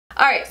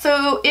Alright,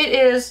 so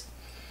it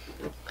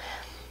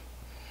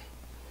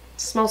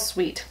smells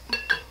sweet.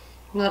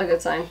 Not a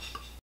good sign.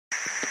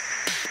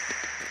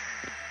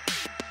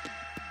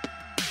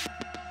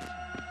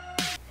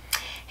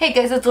 Hey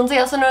guys, it's Lindsay,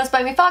 also known as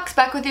By Me Fox,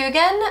 back with you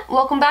again.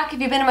 Welcome back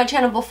if you've been to my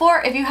channel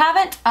before. If you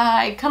haven't,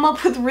 I come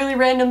up with really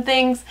random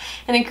things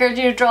and encourage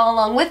you to draw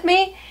along with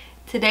me.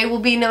 Today will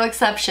be no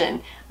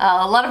exception.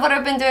 A lot of what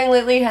I've been doing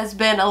lately has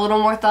been a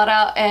little more thought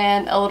out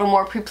and a little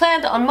more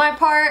pre-planned on my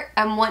part.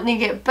 I'm wanting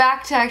to get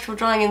back to actual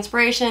drawing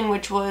inspiration,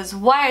 which was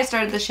why I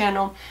started this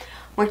channel,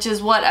 which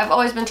is what I've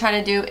always been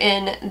trying to do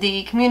in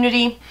the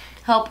community.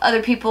 Help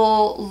other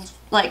people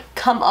like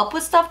come up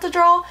with stuff to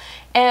draw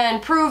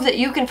and prove that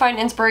you can find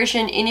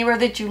inspiration anywhere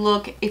that you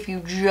look if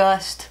you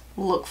just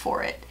look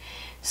for it.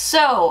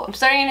 So I'm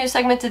starting a new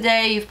segment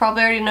today. You've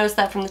probably already noticed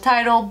that from the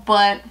title,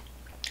 but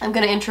I'm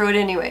gonna intro it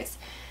anyways.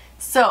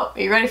 So, are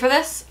you ready for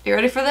this? Are you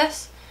ready for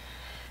this?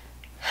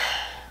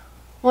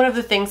 One of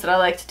the things that I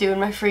like to do in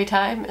my free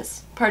time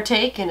is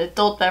partake in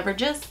adult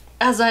beverages,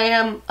 as I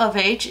am of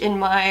age in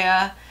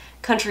my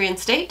country and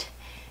state.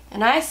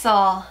 And I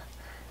saw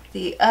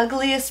the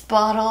ugliest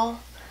bottle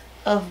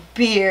of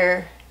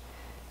beer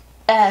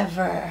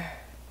ever.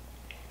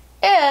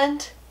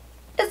 And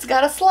it's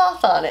got a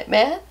sloth on it,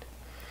 man.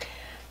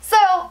 So,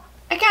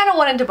 I kind of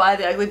wanted to buy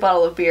the ugly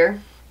bottle of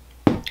beer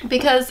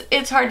because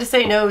it's hard to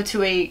say no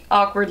to a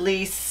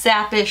awkwardly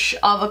sappish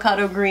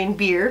avocado green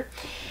beer.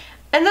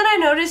 And then I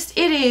noticed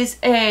it is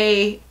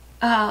a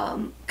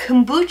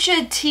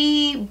kombucha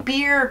tea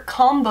beer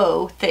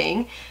combo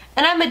thing,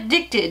 and I'm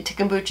addicted to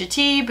kombucha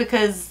tea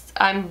because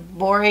I'm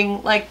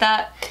boring like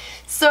that.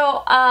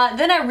 So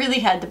then I really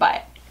had to buy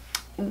it.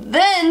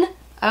 Then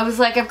I was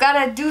like, I've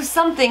got to do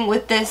something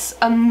with this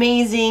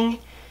amazing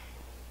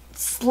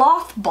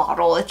sloth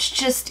bottle.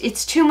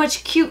 It's too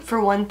much cute for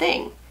one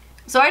thing.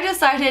 So I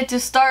decided to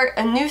start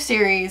a new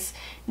series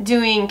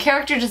doing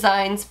character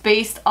designs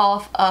based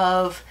off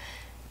of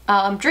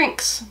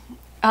drinks.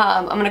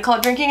 I'm going to call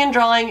it Drinking and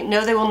Drawing.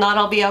 No, they will not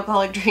all be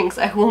alcoholic drinks.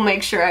 I will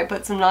make sure I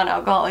put some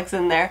non-alcoholics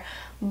in there.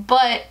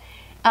 But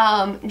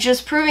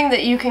just proving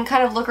that you can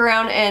kind of look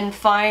around and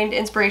find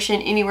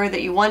inspiration anywhere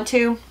that you want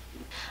to.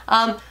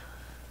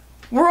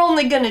 We're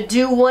only going to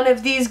do one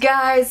of these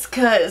guys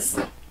because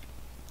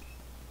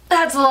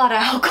that's a lot of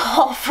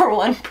alcohol for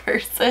one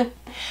person.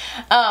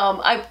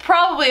 I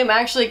probably am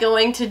actually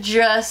going to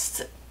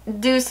just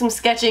do some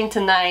sketching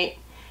tonight,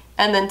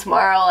 and then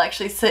tomorrow I'll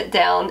actually sit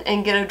down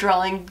and get a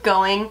drawing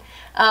going,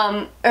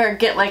 or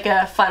get like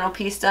a final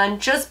piece done,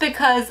 just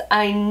because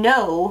I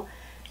know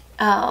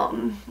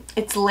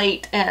it's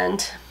late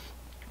and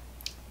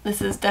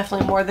this is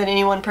definitely more than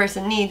any one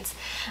person needs.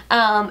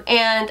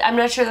 And I'm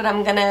not sure that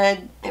I'm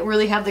gonna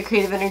really have the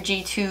creative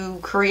energy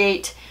to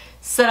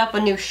set up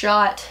a new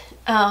shot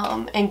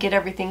and get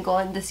everything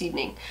going this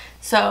evening.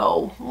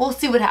 So we'll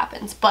see what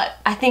happens, but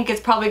I think it's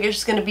probably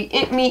just going to be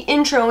me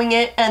introing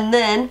it, and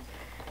then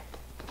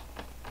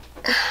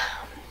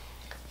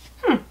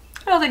I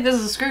don't think this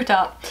is a screw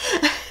top.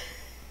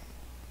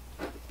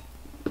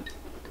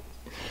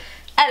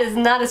 That is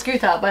not a screw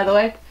top, by the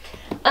way.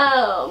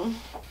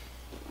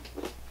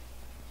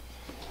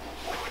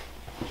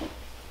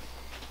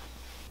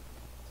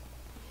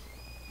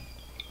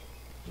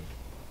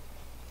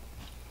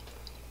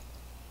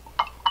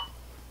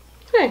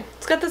 Hey,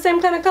 it's got the same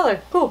kind of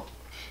color. Cool.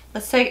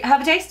 Let's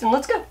have a taste and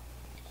let's go.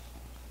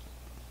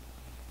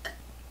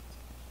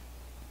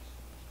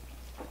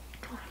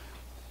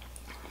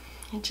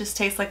 It just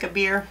tastes like a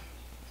beer.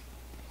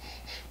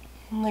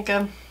 Like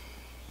a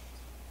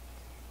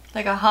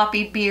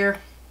hoppy beer.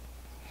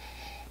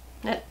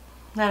 That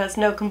has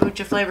no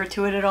kombucha flavor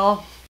to it at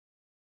all.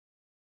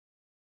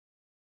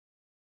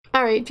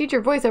 Alright,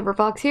 future voiceover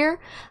Fox here.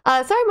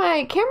 Sorry,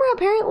 my camera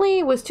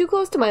apparently was too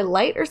close to my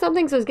light or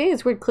something, so it's getting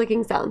this weird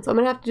clicking sound. So I'm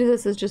gonna have to do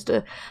this as just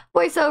a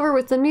voiceover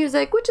with some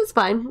music, which is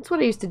fine. That's what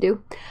I used to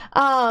do.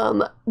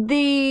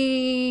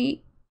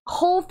 The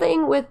whole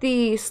thing with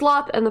the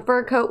sloth and the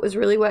fur coat was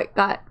really what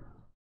got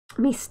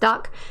me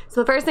stuck.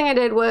 So the first thing I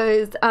did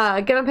was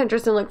get on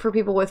Pinterest and look for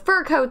people with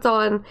fur coats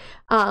on,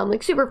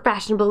 like super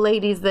fashionable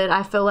ladies that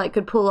I feel like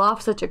could pull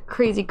off such a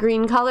crazy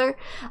green color.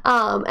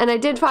 And I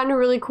did find a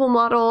really cool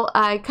model.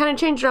 I kind of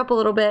changed it up a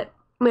little bit,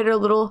 made it a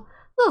little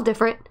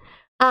different.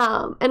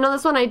 And on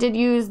this one I did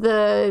use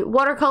the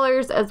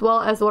watercolors as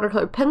well as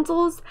watercolor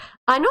pencils.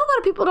 I know a lot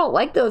of people don't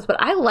like those, but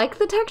I like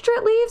the texture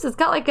it leaves. It's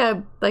got like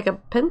a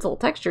pencil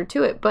texture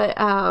to it, but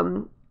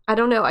I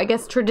don't know. I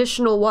guess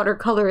traditional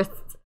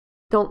watercolorists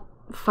don't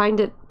find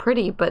it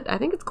pretty, but I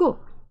think it's cool.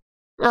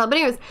 But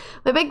anyways,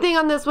 my big thing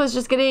on this was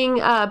just getting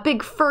a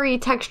big furry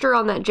texture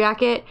on that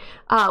jacket,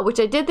 which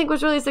I did think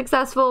was really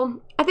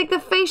successful. I think the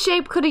face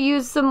shape could have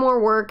used some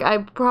more work. I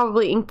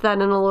probably inked that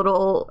in a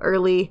little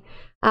early.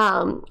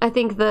 I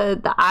think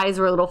the eyes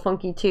were a little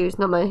funky too. It's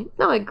not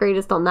my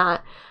greatest on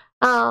that.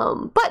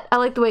 But I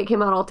like the way it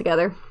came out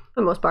altogether for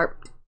the most part.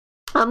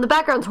 The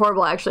background's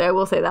horrible, actually. I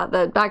will say that.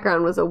 The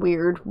background was a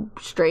weird,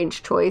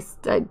 strange choice.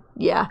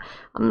 Yeah,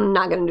 I'm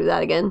not going to do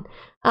that again.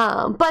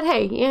 But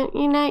hey,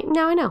 you know,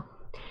 now I know.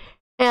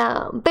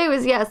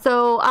 Anyways, yeah,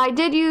 so I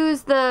did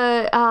use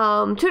the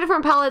 2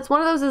 different palettes.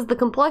 One of those is the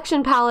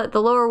complexion palette,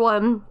 the lower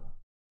one.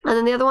 And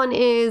then the other one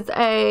is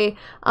a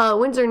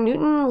Winsor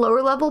Newton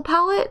lower level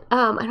palette.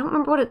 I don't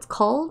remember what it's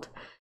called.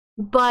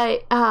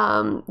 But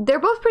they're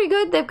both pretty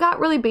good. They've got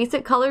really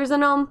basic colors in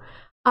them.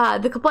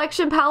 The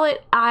complexion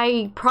palette,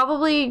 I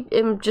probably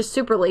am just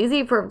super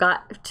lazy to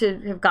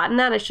have gotten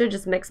that. I should have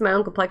just mixed my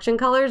own complexion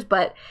colors,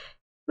 but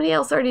somebody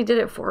else already did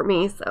it for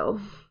me, so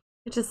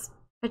I just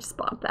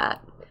bought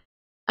that.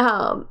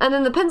 And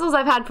then the pencils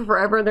I've had for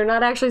forever. They're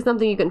not actually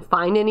something you can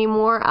find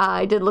anymore.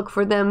 I did look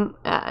for them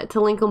to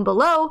link them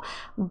below,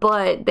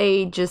 but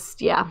they just,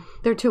 yeah,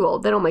 they're too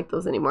old. They don't make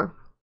those anymore.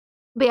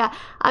 But yeah,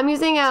 I'm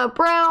using a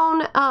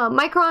brown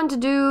Micron to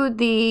do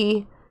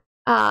the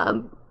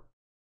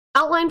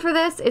outline for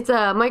this. It's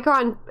a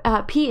Micron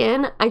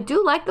PN. I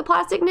do like the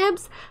plastic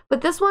nibs,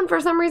 but this one for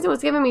some reason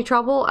was giving me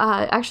trouble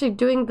actually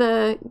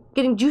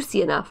getting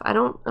juicy enough. I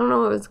don't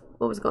know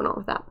what was going on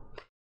with that.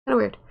 Kind of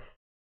weird.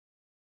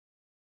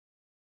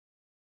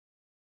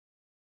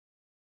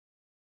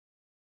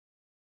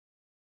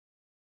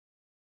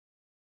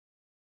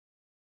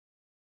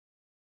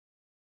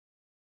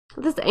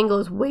 This angle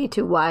is way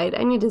too wide.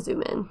 I need to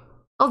zoom in.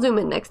 I'll zoom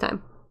in next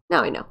time.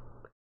 Now I know.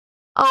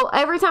 Oh,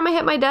 every time I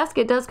hit my desk,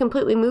 it does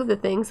completely move the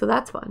thing, so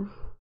that's fun.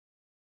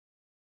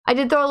 I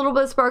did throw a little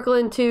bit of sparkle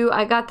in too.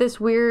 I got this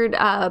weird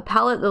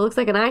palette that looks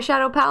like an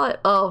eyeshadow palette.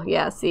 Oh,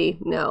 yeah, see,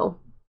 no.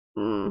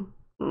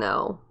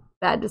 No.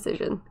 Bad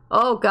decision.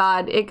 Oh,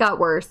 God, it got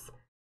worse.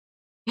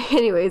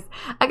 Anyways,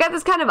 I got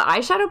this kind of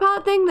eyeshadow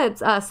palette thing that's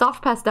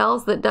soft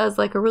pastels that does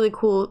like a really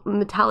cool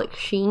metallic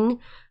sheen.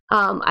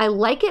 I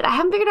like it. I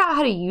haven't figured out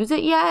how to use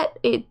it yet.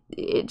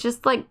 It's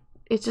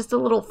just a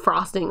little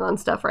frosting on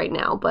stuff right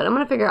now, but I'm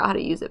gonna figure out how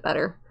to use it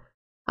better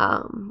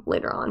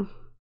later on.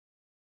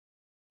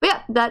 But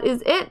yeah, that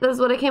is it. That's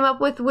what I came up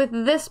with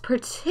this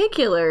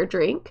particular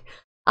drink.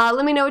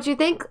 Let me know what you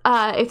think.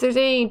 If there's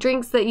any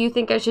drinks that you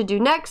think I should do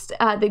next,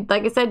 like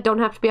I said, don't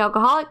have to be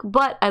alcoholic,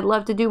 but I'd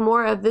love to do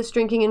more of this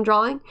drinking and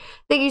drawing.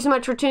 Thank you so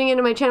much for tuning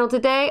into my channel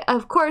today.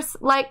 Of course,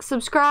 like,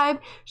 subscribe,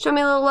 show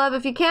me a little love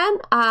if you can.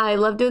 I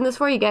love doing this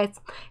for you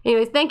guys.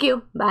 Anyways, thank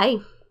you.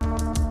 Bye.